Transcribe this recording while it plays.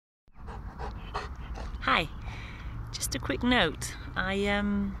Hi, just a quick note. I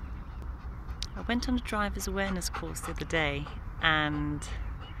went on a driver's awareness course the other day and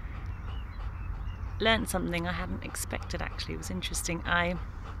learned something I hadn't expected. Actually, it was interesting. I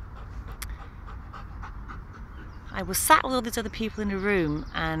was sat with all these other people in a room,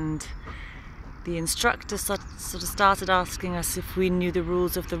 and the instructor sort of started asking us if we knew the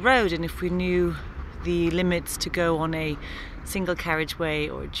rules of the road and if we knew the limits to go on a single carriageway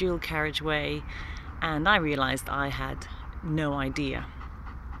or a dual carriageway, and I realised I had no idea.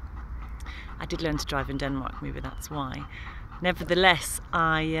 I did learn to drive in Denmark, maybe that's why. Nevertheless,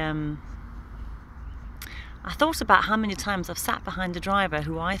 I thought about how many times I've sat behind a driver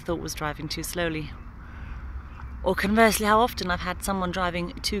who I thought was driving too slowly. Or conversely, how often I've had someone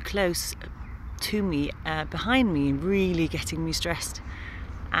driving too close to me, behind me, really getting me stressed.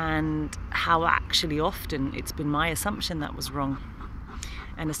 And how actually often it's been my assumption that was wrong.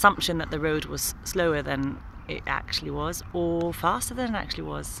 An assumption that the road was slower than it actually was, or faster than it actually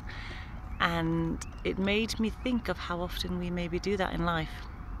was. And it made me think of how often we maybe do that in life.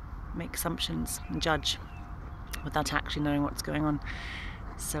 Make assumptions and judge without actually knowing what's going on.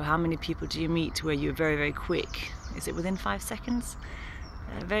 So how many people do you meet where you're very, very quick? Is it within 5 seconds?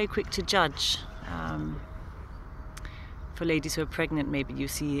 Very quick to judge. For ladies who are pregnant, maybe you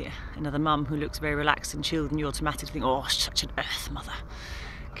see another mum who looks very relaxed and chilled, and you automatically think, oh, such an earth mother.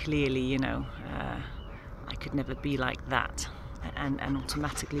 Clearly, you know, I could never be like that, and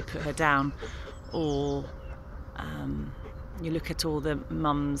automatically put her down. Or you look at all the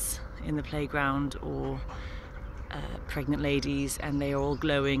mums in the playground, or pregnant ladies, and they are all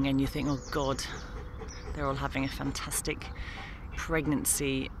glowing, and you think, oh God, they're all having a fantastic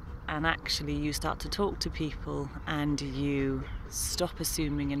pregnancy. And actually you start to talk to people and you stop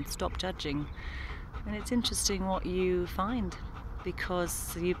assuming and stop judging. And it's interesting what you find,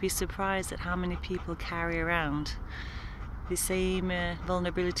 because you'd be surprised at how many people carry around the same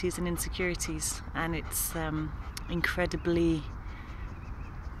vulnerabilities and insecurities. And it's incredibly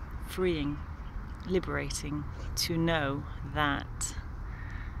freeing, liberating to know that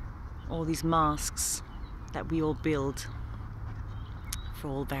all these masks that we all build for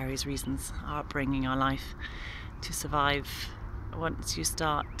all various reasons, our upbringing, our life, to survive. Once you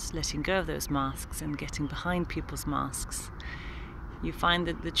start letting go of those masks and getting behind people's masks, you find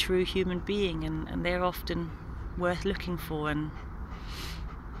that the true human being, and they're often worth looking for, and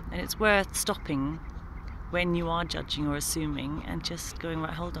it's worth stopping when you are judging or assuming and just going,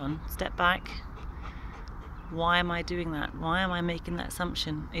 right, hold on, step back. Why am I doing that? Why am I making that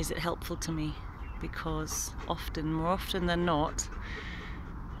assumption? Is it helpful to me? Because more often than not,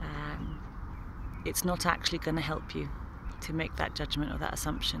 it's not actually going to help you to make that judgment or that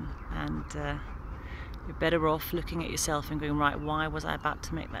assumption. And you're better off looking at yourself and going, right, why was I about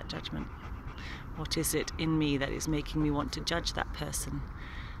to make that judgment? What is it in me that is making me want to judge that person?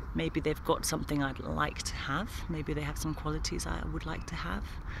 Maybe they've got something I'd like to have. Maybe they have some qualities I would like to have.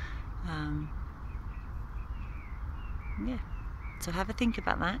 Yeah. So have a think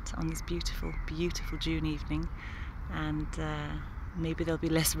about that on this beautiful, beautiful June evening. And maybe there'll be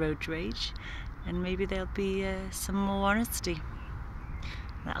less road rage, and maybe there'll be some more honesty.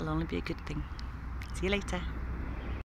 That'll only be a good thing. See you later.